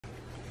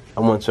I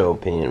want your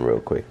opinion real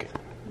quick.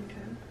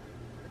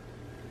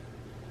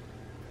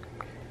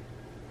 Okay.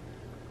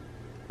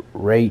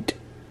 Rate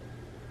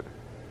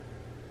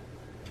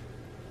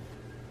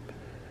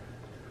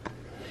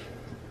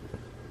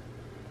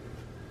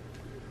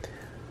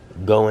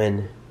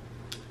going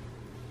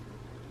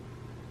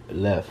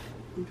left.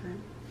 Okay.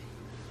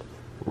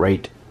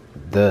 Rate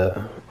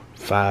the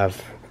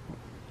 5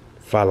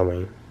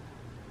 following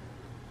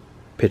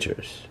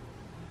pictures.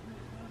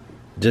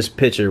 Just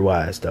picture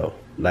wise though,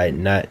 like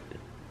not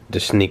the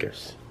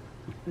sneakers.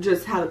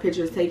 Just how the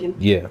picture is taken?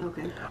 Yeah.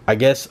 Okay. I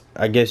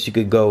guess you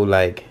could go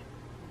like,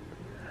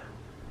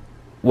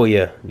 well,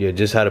 yeah,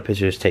 just how the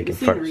picture is taken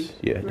first.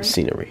 Yeah, right? The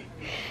scenery.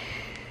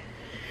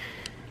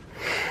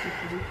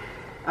 Okay.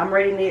 I'm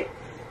rating it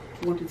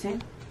 1 to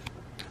 10.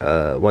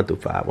 1 through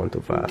 5. 1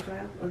 through 5. 1 through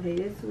 5. Okay,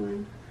 this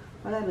one.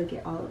 I gotta look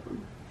at all of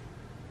them.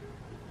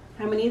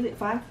 How many is it?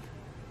 5?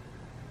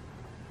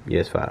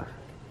 Yes, 5.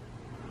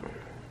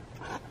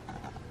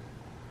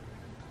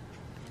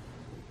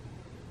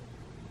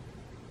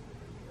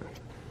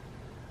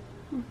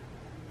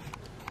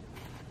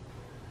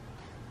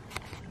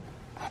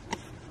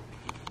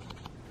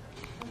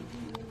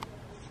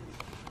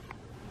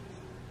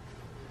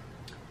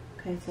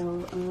 Okay, so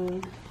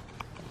I'm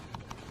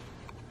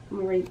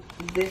gonna rate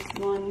this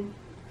one.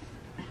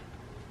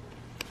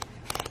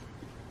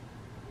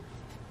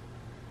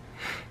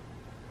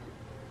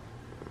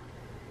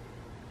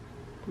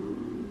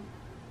 I'm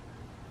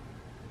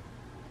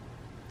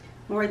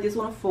gonna rate this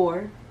one a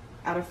 4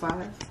 out of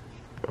 5.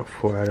 A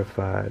 4 out of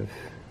 5.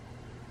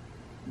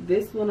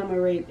 This one I'm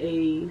gonna rate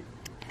a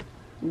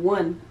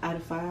 1 out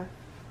of 5.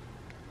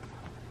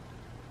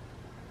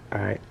 All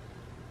right.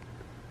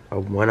 A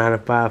 1 out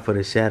of 5 for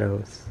the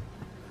shadows.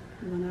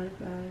 1 out of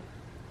 5.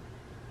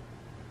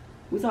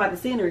 We talking about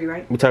the scenery,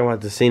 right? We're talking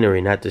about the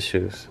scenery, not the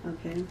shoes.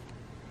 Okay.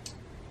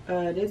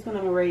 This one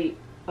I'm gonna rate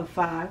a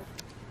 5.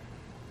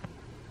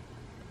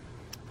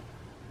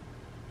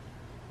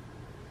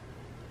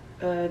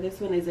 This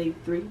one is a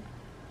 3.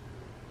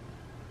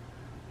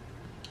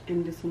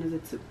 And this one is a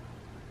 2.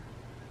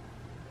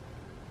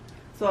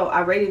 So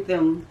I rated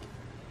them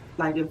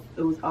like if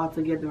it was all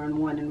together in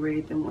one and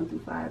rated them 1 through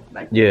 5.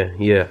 Like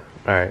yeah.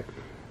 All right.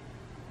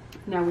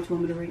 Now which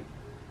one would I rate?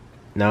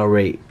 Now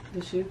rate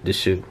the shoe. The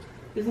shoe.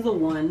 This is a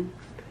 1.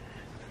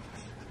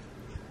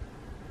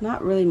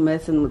 Not really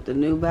messing with the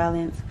New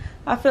Balance.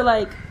 I feel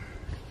like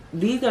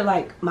these are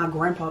like my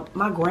grandpa.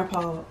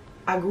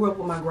 I grew up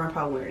with my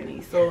grandpa wearing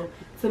these, so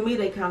to me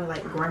they kind of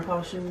like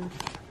grandpa shoes.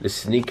 The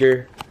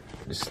sneaker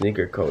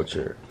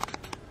culture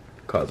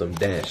calls them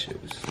dad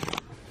shoes.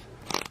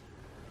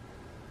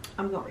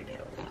 I'm gonna rate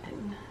that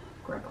one.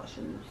 Grandpa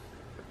shoes.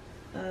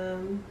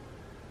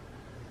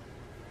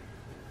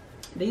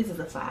 These is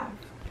a 5.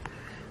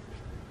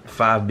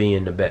 5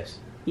 being the best.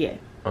 Yeah.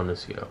 On the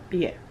scale.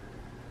 Yeah.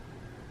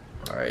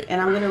 All right.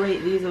 And I'm gonna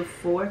rate these a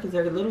 4 because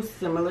they're a little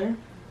similar.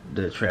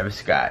 The Travis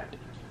Scott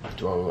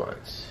Jordan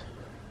ones.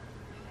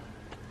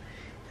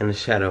 And the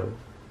shadow.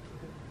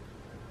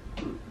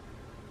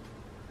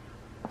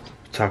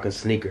 Talking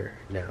sneaker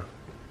now.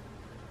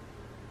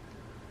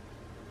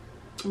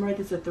 I'm gonna rate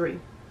this a 3.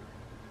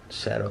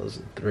 Shadows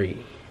a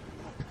 3.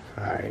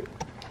 All right.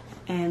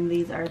 And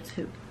these are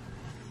 2.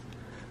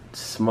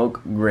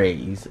 Smoke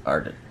grays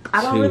are the 2.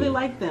 I don't really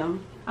like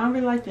them. I don't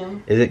really like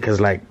them. Is it because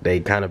like they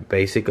kind of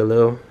basic a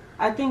little?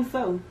 I think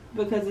so,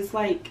 because it's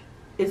like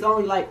it's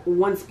only like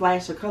one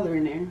splash of color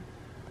in there.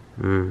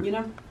 You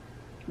know,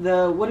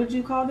 the what did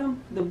you call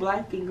them? The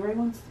black and gray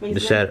ones. The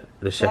shadows.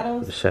 The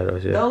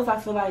shadows. Yeah. Those I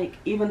feel like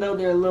even though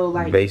they're a little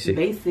like basic,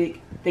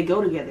 they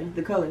go together.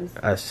 The colors.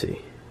 I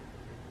see.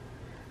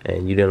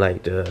 And you didn't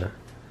like the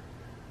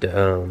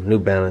New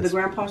Balance, the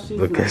grandpa shoes,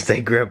 because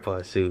they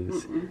grandpa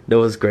shoes. That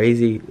was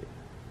crazy.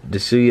 The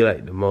shoe you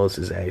like the most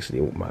is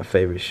actually my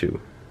favorite shoe.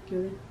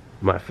 Really?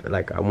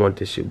 I want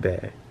this shoe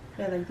bad.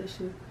 I like this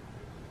shoe.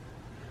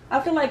 I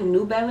feel like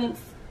New Balance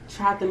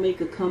tried to make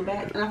a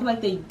comeback, and I feel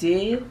like they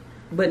did,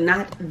 but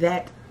not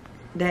that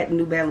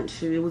New Balance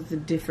shoe. It was a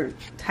different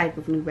type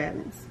of New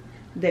Balance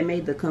that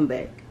made the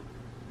comeback.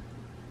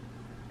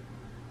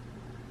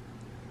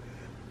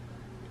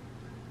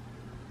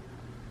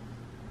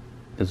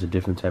 It's a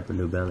different type of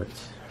New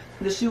Balance.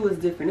 The shoe was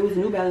different. It was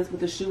New Balance, but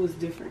the shoe was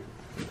different.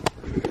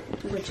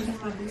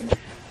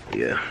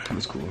 Yeah,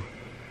 that's cool.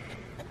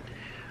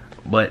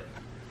 But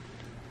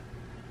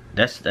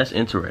that's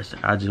interesting.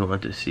 I just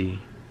want to see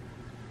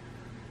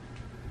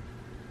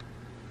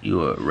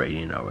your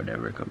rating or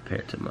whatever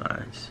compared to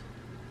mine's.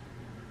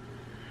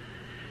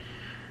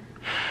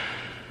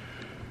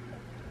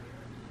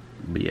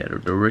 But yeah,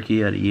 the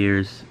Rookie of the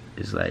Years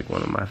is like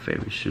one of my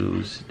favorite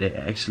shoes. They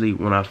actually,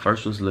 when I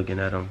first was looking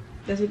at them,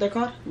 that's what they're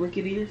called?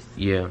 Rookie of the Years?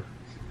 Yeah.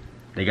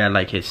 They got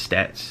like his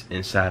stats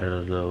inside of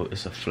the little,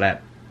 it's a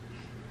flap.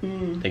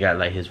 They got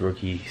like his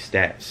rookie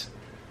stats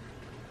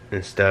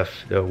and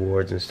stuff, the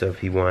awards and stuff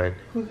he won.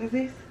 Who is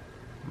this?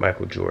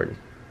 Michael Jordan.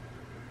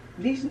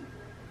 These?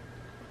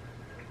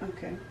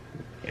 Okay.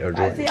 Air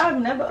Jordan. See,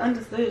 I've never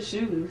understood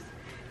shoes.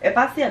 If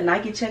I see a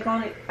Nike check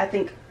on it, I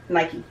think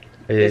Nike.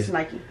 It's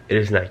Nike. It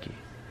is Nike.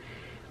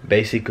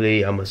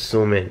 Basically, I'm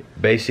assuming,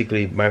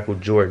 Michael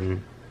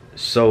Jordan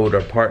sold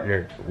or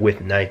partnered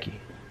with Nike.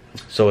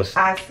 So it's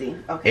I see.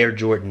 Okay. Air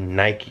Jordan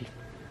Nike.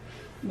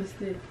 But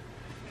still,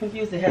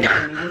 confused the hell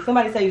out of me. When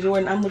somebody say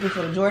Jordan, I'm looking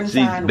for the Jordan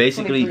See, sign.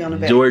 basically, On the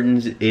back.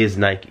 Jordan's is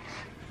Nike.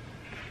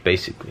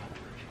 Basically.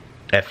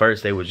 At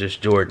first, they were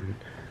just Jordan.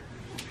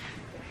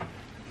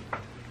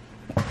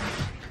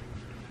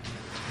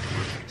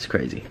 It's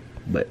crazy,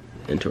 but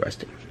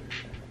interesting.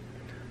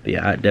 But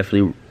yeah, I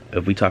definitely,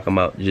 if we talking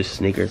about just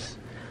sneakers,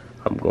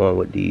 I'm going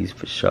with these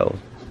for sure.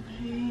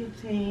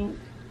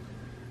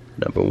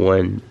 Number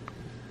one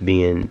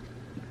being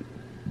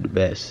the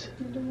best.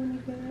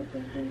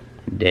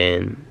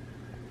 Then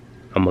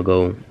I'm gonna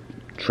go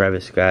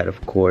Travis Scott,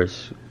 of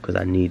course, because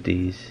I need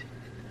these.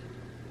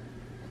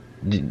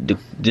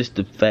 Just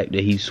the fact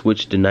that he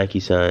switched the Nike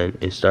sign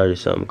and started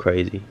something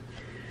crazy.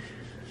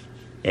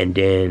 And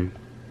then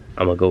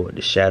I'm gonna go with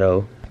the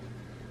Shadow.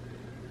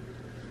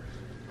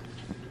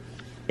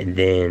 And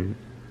then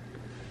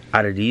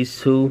out of these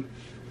two,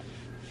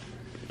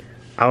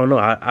 I don't know.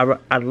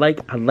 I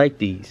like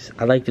these.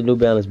 I like the New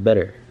Balance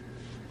better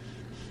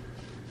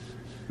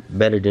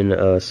than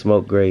the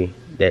smoke gray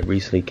that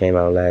recently came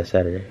out last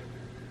Saturday.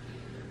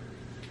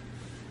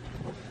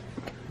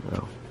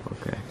 Oh,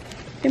 okay.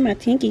 Get my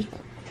tinky.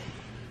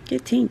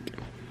 Get tink.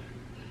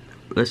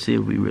 Let's see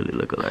if we really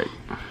look alike.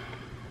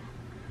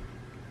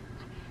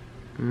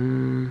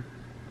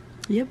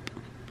 Yep.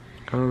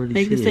 I don't really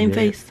make see the same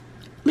face.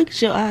 Look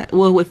at your eye.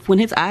 Well, when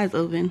his eyes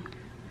open.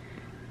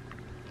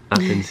 I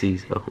couldn't see,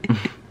 so.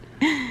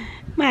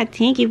 My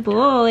tinky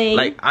boy.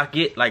 Like, I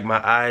get, like,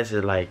 my eyes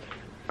are, like...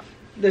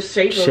 The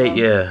shape of them.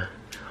 Yeah.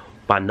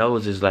 My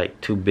nose is,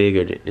 like, too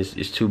big.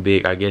 It's too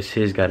big. I guess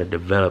his got to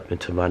develop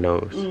into my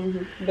nose.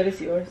 But it's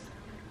yours.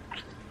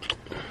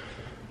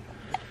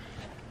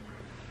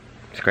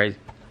 It's crazy.